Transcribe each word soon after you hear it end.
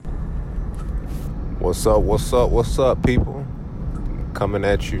What's up, what's up, people? Coming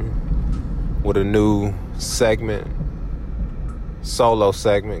at you with a new segment, solo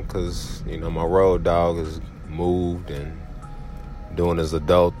segment, because, my road dog has moved and doing his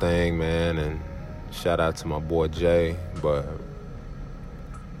adult thing, man, and shout out to my boy Jay, but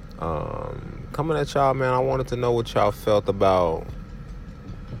coming at y'all, man, I wanted to know what y'all felt about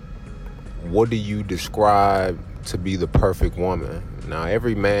what do you describe to be the perfect woman. Now,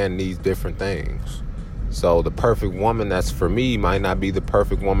 every man needs different things. So the perfect woman that's for me might not be the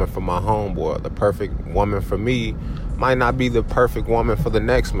perfect woman for my homeboy. The perfect woman for me might not be the perfect woman for the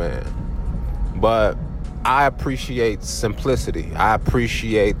next man. But I appreciate simplicity. I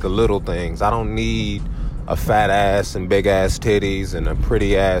appreciate the little things. I don't need a fat ass and big ass titties and a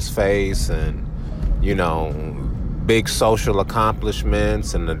pretty ass face and, big social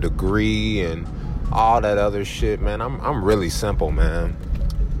accomplishments and a degree and all that other shit, man. I'm really simple, man.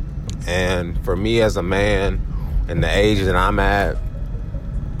 And for me as a man and the age that I'm at,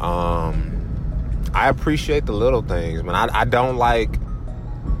 I appreciate the little things, man. I don't like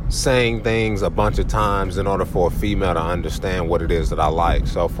saying things a bunch of times in order for a female to understand what it is that I like.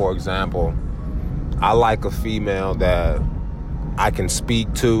 So, for example, I like a female that I can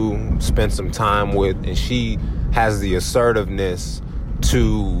speak to, spend some time with, and she has the assertiveness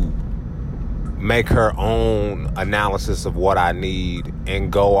to make her own analysis of what I need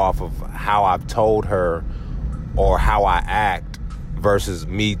and go off of how I've told her or how I act versus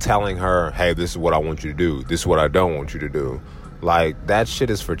me telling her, hey, this is what I want you to do. This is what I don't want you to do. Like, that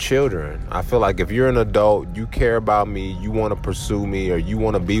shit is for children. I feel like if you're an adult, you care about me, you want to pursue me, or you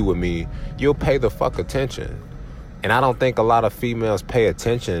want to be with me, you'll pay the fuck attention. And I don't think a lot of females pay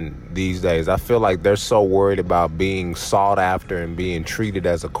attention these days. I feel like they're so worried about being sought after and being treated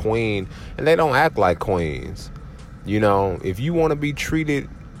as a queen, and they don't act like queens. If you want to be treated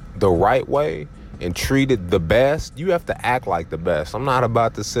the right way and treated the best, you have to act like the best. I'm not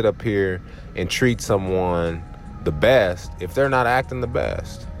about to sit up here and treat someone the best if they're not acting the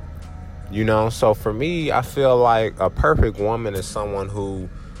best. So for me, I feel like a perfect woman is someone who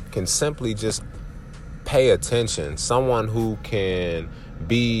can simply just pay attention, someone who can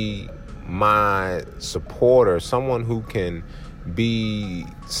be my supporter, someone who can be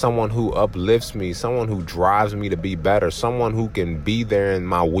someone who uplifts me, someone who drives me to be better, someone who can be there in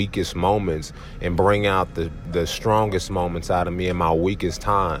my weakest moments and bring out the strongest moments out of me in my weakest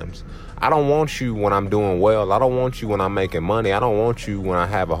times. I don't want you when I'm doing well. I don't want you when I'm making money. I don't want you when I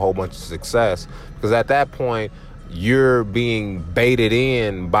have a whole bunch of success, because at that point you're being baited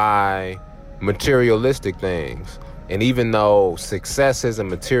in by materialistic things. And even though success isn't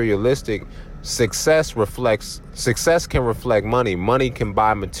materialistic, success can reflect money. Money can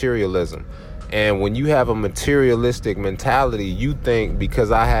buy materialism. And when you have a materialistic mentality, you think because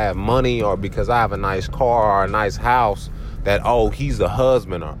I have money or because I have a nice car or a nice house that, oh, he's a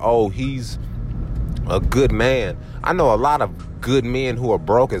husband or, oh, he's a good man. I know a lot of good men who are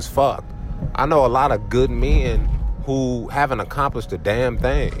broke as fuck. I know a lot of good men who haven't accomplished a damn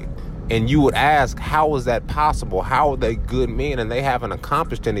thing. And you would ask, how is that possible? How are they good men and they haven't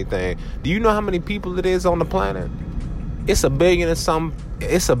accomplished anything? Do you know how many people it is on the planet? It's a billion and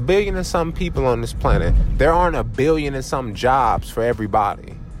some people on this planet. There aren't a billion and some jobs for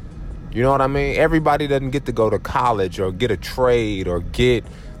everybody. You know what I mean? Everybody doesn't get to go to college or get a trade or get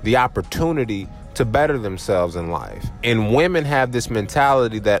the opportunity to better themselves in life. And women have this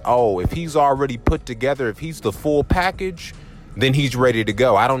mentality that, oh, if he's already put together, if he's the full package, then he's ready to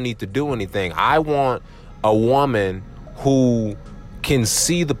go. I don't need to do anything. I want a woman who can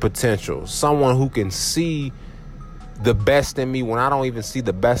see the potential, someone who can see the best in me when I don't even see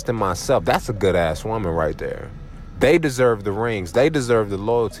the best in myself. That's a good ass woman right there. They deserve the rings. They deserve the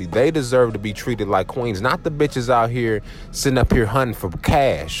loyalty. They deserve to be treated like queens, not the bitches out here sitting up here hunting for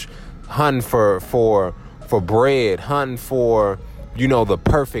cash, hunting for bread, hunting for, the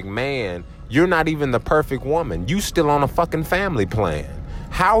perfect man. You're not even the perfect woman. You still on a fucking family plan.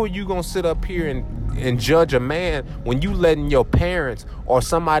 How are you going to sit up here and judge a man when you letting your parents or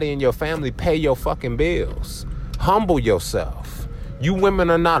somebody in your family pay your fucking bills? Humble yourself. You women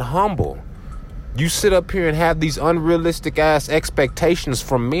are not humble. You sit up here and have these unrealistic ass expectations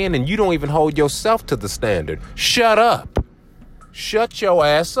from men, and you don't even hold yourself to the standard. Shut up. Shut your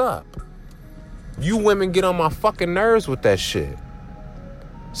ass up. You women get on my fucking nerves with that shit.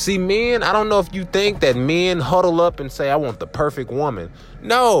 See, men, I don't know if you think that men huddle up and say, I want the perfect woman.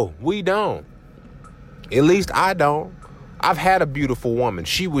 No, we don't. At least I don't. I've had a beautiful woman.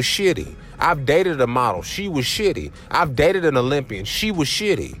 She was shitty. I've dated a model. She was shitty. I've dated an Olympian. She was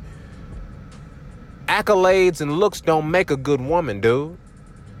shitty. Accolades and looks don't make a good woman, dude.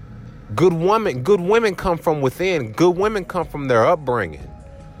 Good women come from within. Good women come from their upbringing.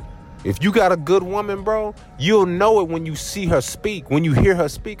 If you got a good woman, bro, you'll know it when you see her speak. When you hear her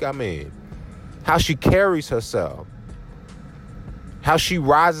speak, I mean. How she carries herself. How she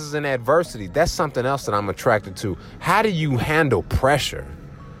rises in adversity. That's something else that I'm attracted to. How do you handle pressure?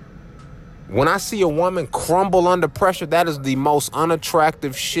 When I see a woman crumble under pressure, that is the most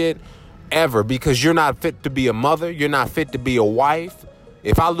unattractive shit ever, because you're not fit to be a mother. You're not fit to be a wife.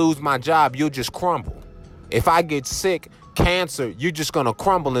 If I lose my job, you'll just crumble. If I get sick, cancer, you're just going to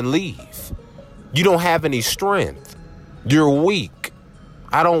crumble and leave. You don't have any strength. You're weak.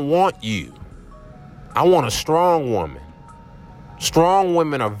 I don't want you. I want a strong woman. Strong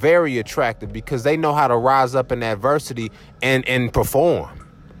women are very attractive because they know how to rise up in adversity and perform.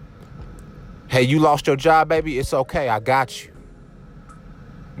 Hey, you lost your job, baby? It's okay. I got you.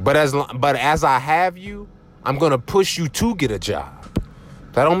 But as I have you, I'm going to push you to get a job.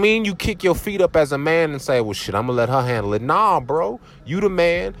 That don't mean you kick your feet up as a man and say, well, shit, I'm going to let her handle it. Nah, bro. You the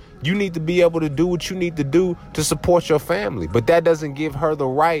man. You need to be able to do what you need to do to support your family. But that doesn't give her the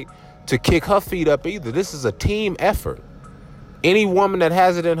right to kick her feet up either. This is a team effort. Any woman that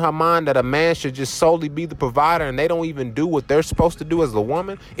has it in her mind that a man should just solely be the provider and they don't even do what they're supposed to do as a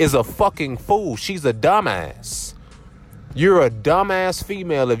woman is a fucking fool. She's a dumbass. You're a dumbass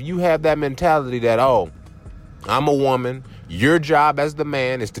female if you have that mentality that, oh, I'm a woman. Your job as the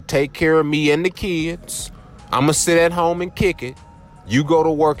man is to take care of me and the kids. I'm going to sit at home and kick it. You go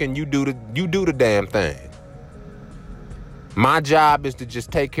to work and you do the damn thing. My job is to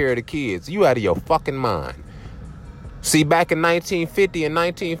just take care of the kids. You out of your fucking mind. See, back in 1950 and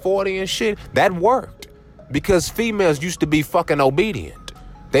 1940 and shit, that worked. Because females used to be fucking obedient.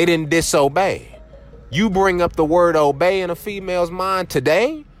 They didn't disobey. You bring up the word obey in a female's mind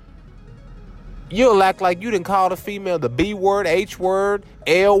today, you'll act like you didn't call the female the B word, H word,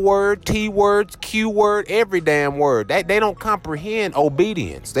 L word, T words, Q word, every damn word. They don't comprehend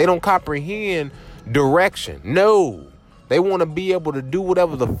obedience. They don't comprehend direction. No. They want to be able to do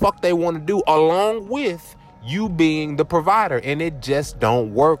whatever the fuck they want to do along with you being the provider. And it just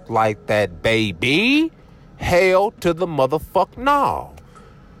don't work like that, baby. Hell to the motherfuck no.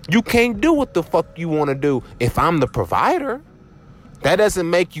 You can't do what the fuck you want to do if I'm the provider. That doesn't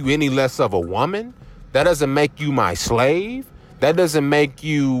make you any less of a woman. That doesn't make you my slave. That doesn't make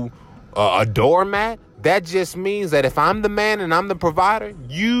you a doormat. That just means that if I'm the man and I'm the provider,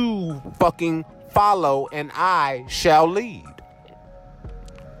 you fucking follow and I shall lead.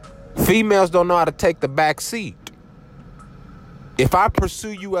 Females don't know how to take the back seat. If I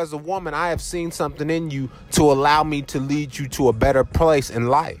pursue you as a woman, I have seen something in you to allow me to lead you to a better place in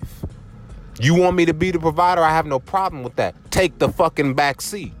life. You want me to be the provider? I have no problem with that. Take the fucking back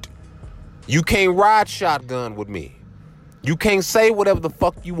seat. You can't ride shotgun with me. You can't say whatever the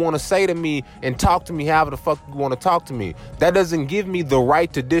fuck you want to say to me and talk to me however the fuck you want to talk to me. That doesn't give me the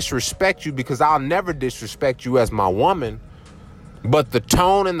right to disrespect you, because I'll never disrespect you as my woman. But the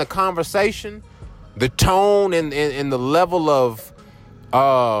tone in the conversation, the tone and the level of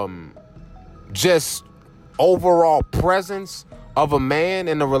just overall presence of a man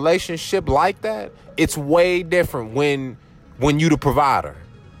in a relationship like that, it's way different when you the provider.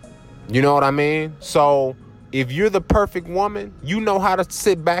 You know what I mean? So if you're the perfect woman, you know how to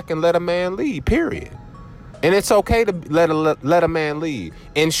sit back and let a man lead, period. And it's okay to let a man lead.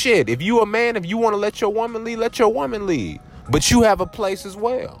 And shit, if you a man, if you want to let your woman lead, let your woman lead. But you have a place as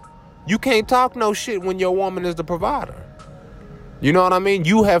well. You can't talk no shit when your woman is the provider. You know what I mean?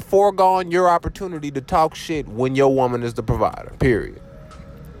 You have foregone your opportunity to talk shit when your woman is the provider, period.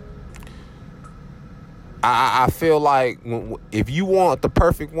 I feel like if you want the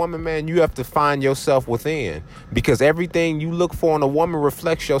perfect woman, man, you have to find yourself within, because everything you look for in a woman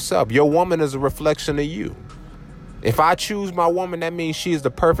reflects yourself. Your woman is a reflection of you. If I choose my woman, that means she is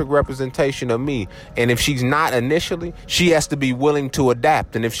the perfect representation of me. And if she's not initially, she has to be willing to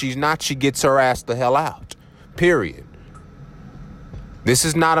adapt. And if she's not, she gets her ass the hell out, period. This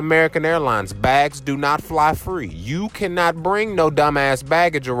is not American Airlines. Bags do not fly free. You cannot bring no dumbass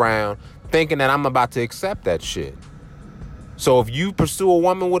baggage around thinking that I'm about to accept that shit. So if you pursue a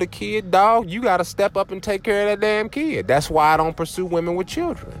woman with a kid, dog, you got to step up and take care of that damn kid. That's why I don't pursue women with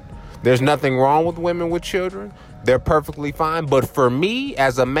children. There's nothing wrong with women with children. They're perfectly fine. But for me,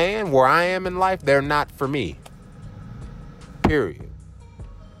 as a man, where I am in life, they're not for me. Period.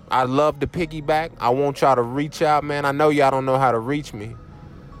 I love to piggyback. I want y'all to reach out, man. I know y'all don't know how to reach me.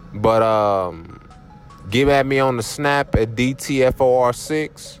 But get at me on the snap at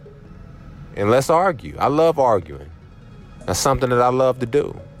DTFOR6. And let's argue. I love arguing. That's something that I love to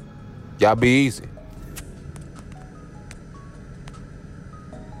do. Y'all be easy.